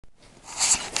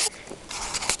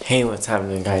Hey, what's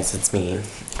happening, guys? It's me.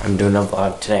 I'm doing a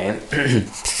vlog today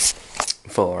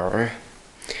for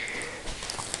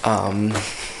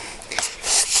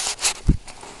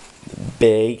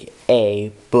Big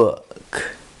A book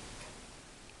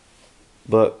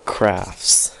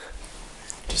crafts.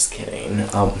 Just kidding.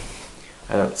 I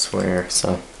don't swear,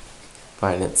 so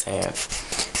I didn't say it.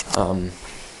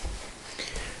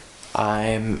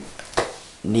 I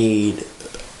need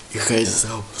you guys'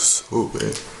 help so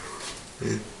bad.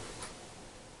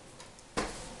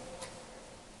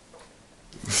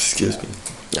 Excuse me.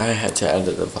 I had to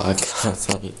edit the vlog last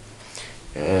night,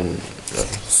 and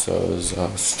so I was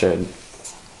exhausted.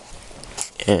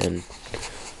 And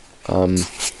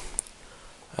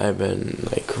I've been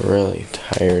like really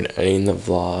tired editing the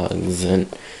vlogs,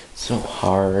 and it's so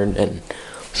hard. And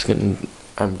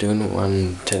I'm doing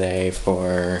one today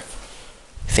for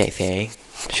Feifei.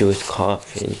 She was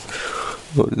coughing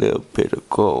a little bit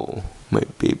ago, my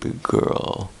baby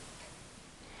girl.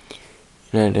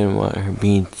 And I didn't want her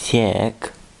being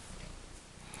sick.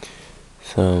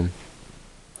 So,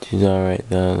 she's alright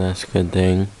though, that's a good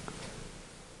thing.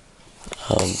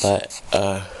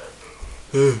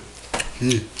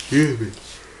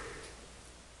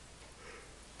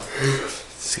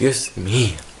 Excuse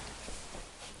me.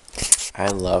 I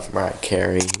love Mariah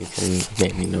Carey, you can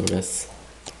make me notice.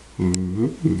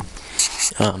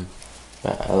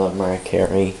 But I love Mariah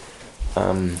Carey.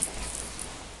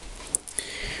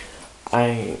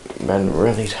 I've been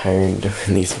really tired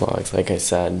doing these vlogs, like I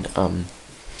said.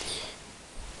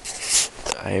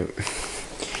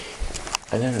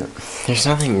 There's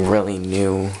nothing really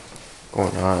new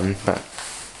going on, but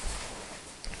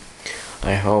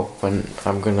I hope when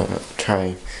I'm gonna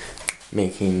try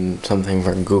making something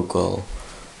for Google,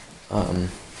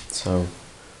 so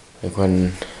like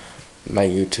when my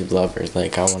YouTube lovers,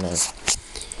 like, I wanna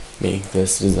make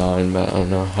this design, but I don't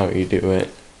know how you do it.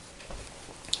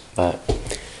 But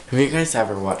have you guys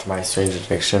ever watched My Strange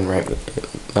Addiction? Let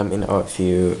me know if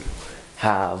you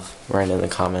have. Write in the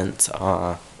comments.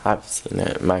 I've seen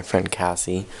it. My friend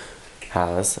Cassie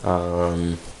has.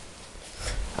 I've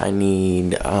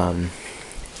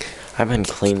been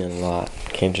cleaning a lot.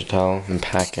 Can't you tell? I'm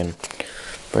packing,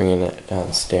 bringing it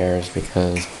downstairs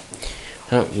because I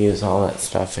don't use all that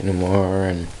stuff anymore.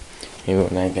 And maybe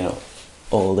when I get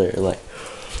older, like.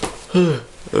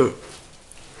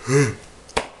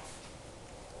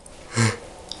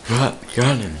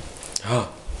 Got him.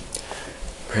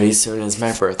 Pretty soon is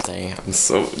my birthday. I'm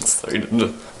so excited.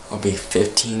 I'll be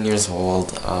 15 years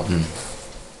old.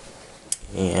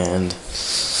 And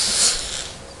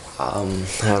I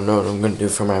don't know what I'm gonna do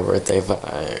for my birthday, but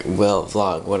I will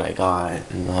vlog what I got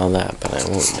and all that. But I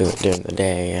won't do it during the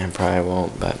day. I probably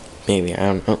won't, but maybe, I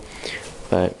don't know.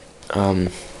 But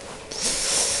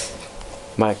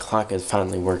my clock is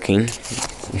finally working.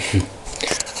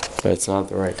 But it's not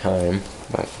the right time,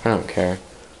 but I don't care.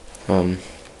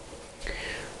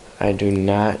 I do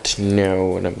not know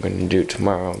what I'm going to do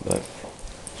tomorrow, but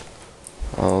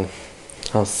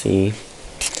I'll see.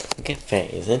 Look at Faye,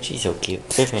 isn't she so cute?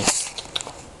 Faye, Faye.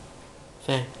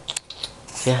 Faye.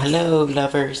 Say hello,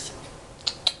 lovers.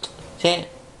 Say it.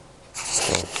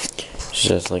 She's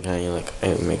just like how you're like,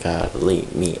 oh my god,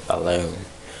 leave me alone.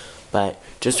 But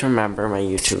just remember, my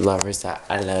YouTube lovers, that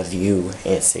I love you,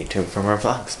 and stay tuned for more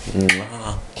vlogs.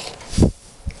 Mwah.